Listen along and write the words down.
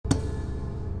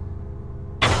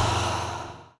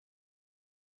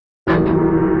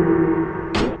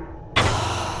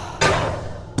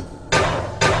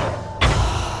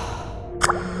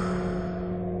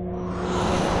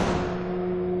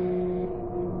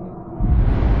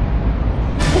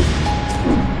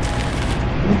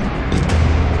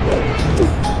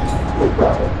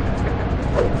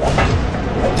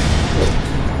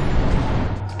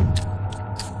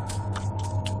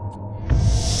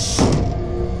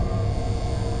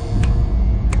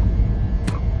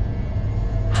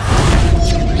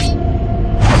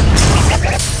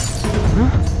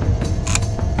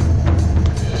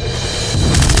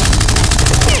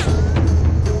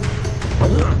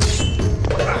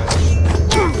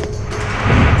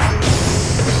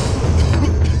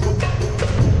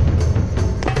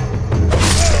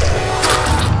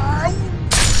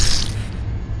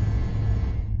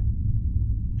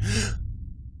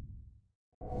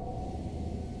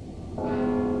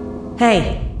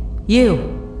Hey,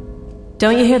 you.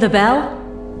 Don't you hear the bell?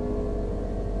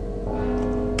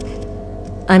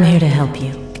 I'm here to help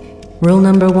you. Rule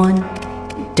number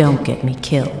 1, don't get me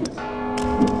killed.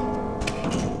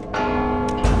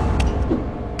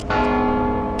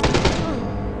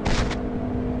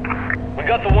 We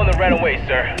got the one that ran away,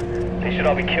 sir. They should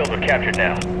all be killed or captured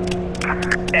now.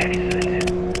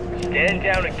 Excellent. Stand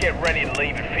down and get ready to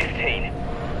leave at 15.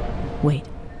 Wait,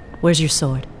 where's your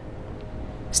sword?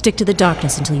 Stick to the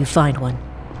darkness until you find one.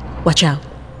 Watch out,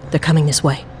 they're coming this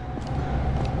way.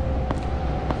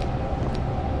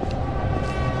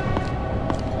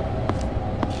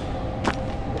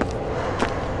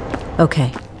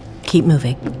 Okay, keep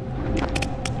moving.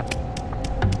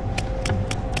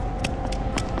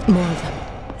 More of them.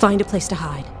 Find a place to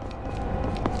hide.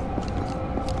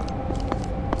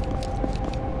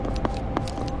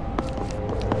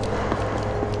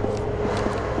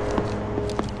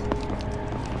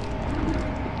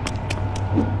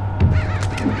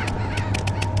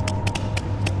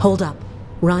 Hold up.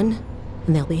 Run,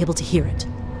 and they'll be able to hear it.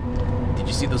 Did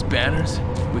you see those banners?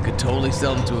 We could totally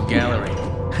sell them to a gallery.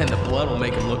 And the blood will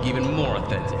make them look even more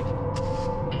authentic.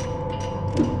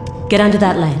 Get onto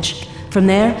that ledge. From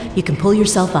there, you can pull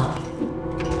yourself up.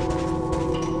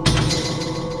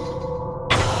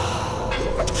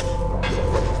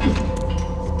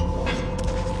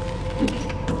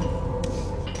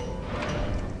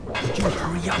 Would you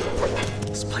hurry up?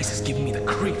 This place is giving me the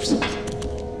creeps. It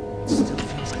still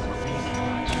feels like we're being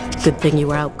watched. Good thing you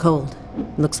were out cold.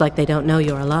 Looks like they don't know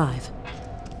you're alive.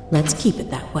 Let's keep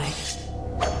it that way.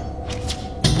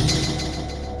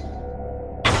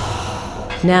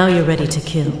 Now you're ready to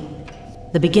kill.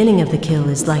 The beginning of the kill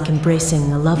is like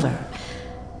embracing a lover.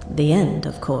 The end,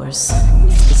 of course,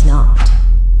 is not.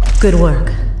 Good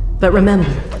work. But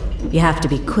remember, you have to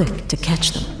be quick to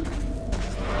catch them.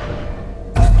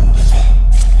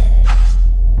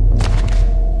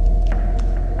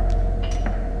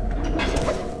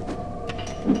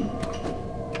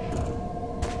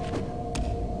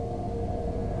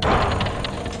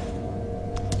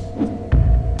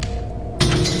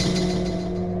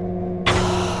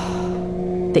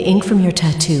 The ink from your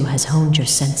tattoo has honed your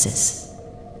senses.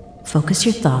 Focus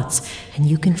your thoughts, and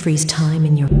you can freeze time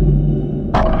in your...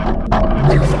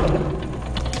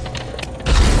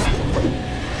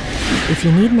 If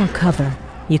you need more cover,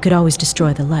 you could always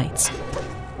destroy the lights.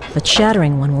 But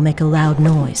shattering one will make a loud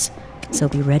noise, so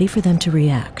be ready for them to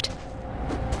react.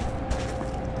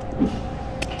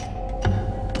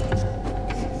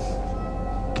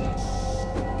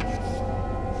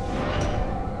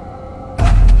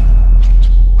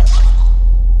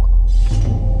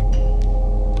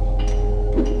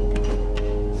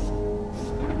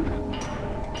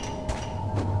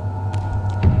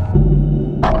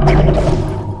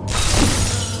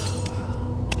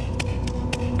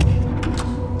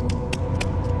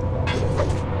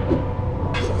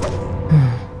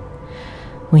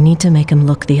 We need to make him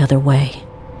look the other way.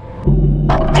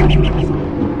 I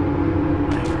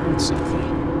heard something.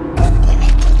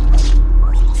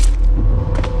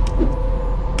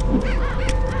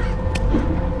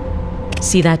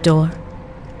 See that door?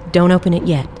 Don't open it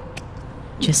yet.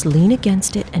 Just lean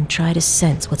against it and try to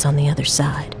sense what's on the other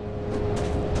side.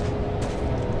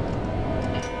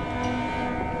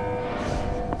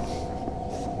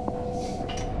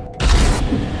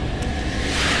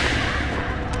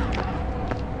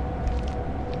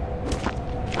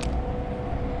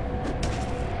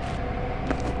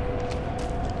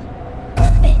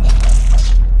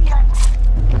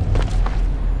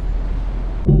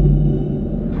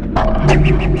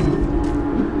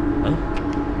 Huh?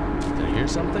 Did I hear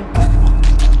something?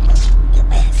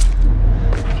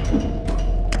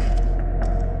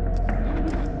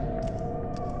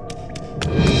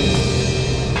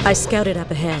 I scouted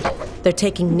up ahead. They're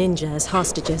taking Ninja as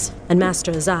hostages, and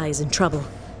Master Azai is in trouble.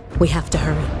 We have to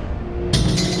hurry.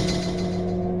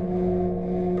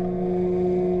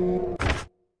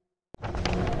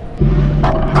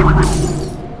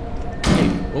 Hey,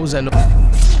 what was that noise?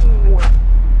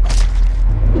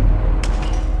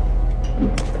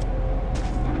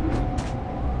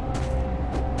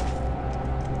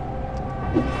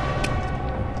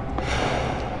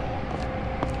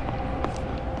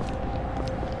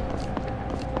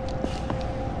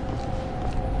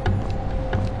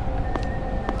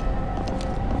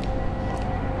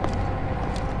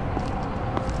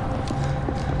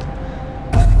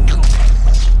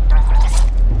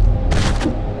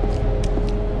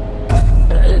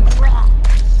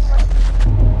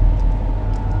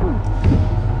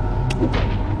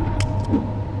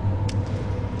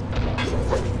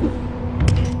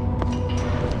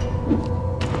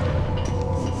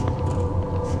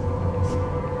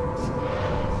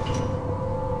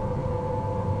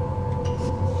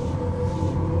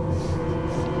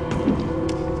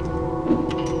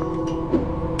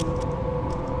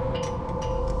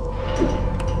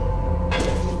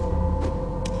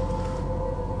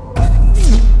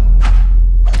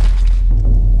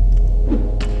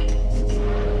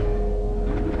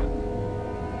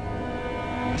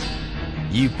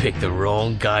 picked the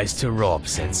wrong guys to rob,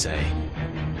 Sensei.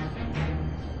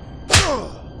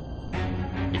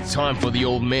 It's time for the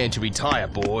old man to retire,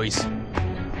 boys.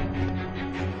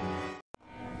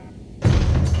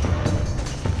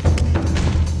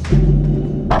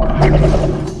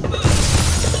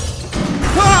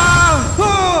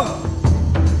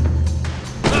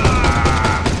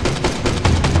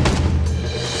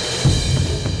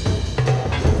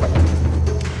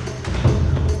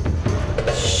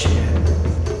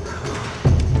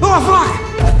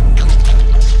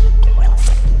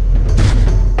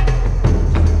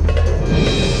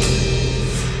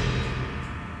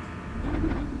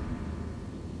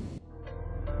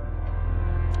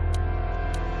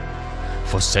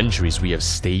 For centuries we have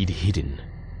stayed hidden.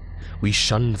 We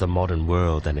shunned the modern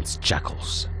world and its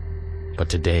jackals. But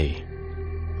today,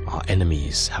 our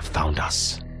enemies have found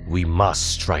us. We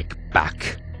must strike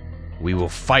back. We will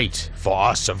fight for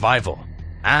our survival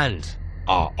and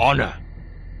our honor.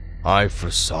 I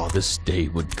foresaw this day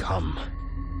would come.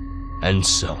 And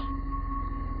so,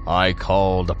 I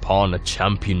called upon a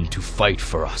champion to fight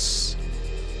for us.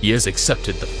 He has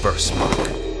accepted the first mark.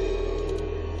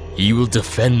 He will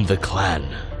defend the clan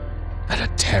at a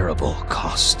terrible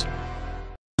cost.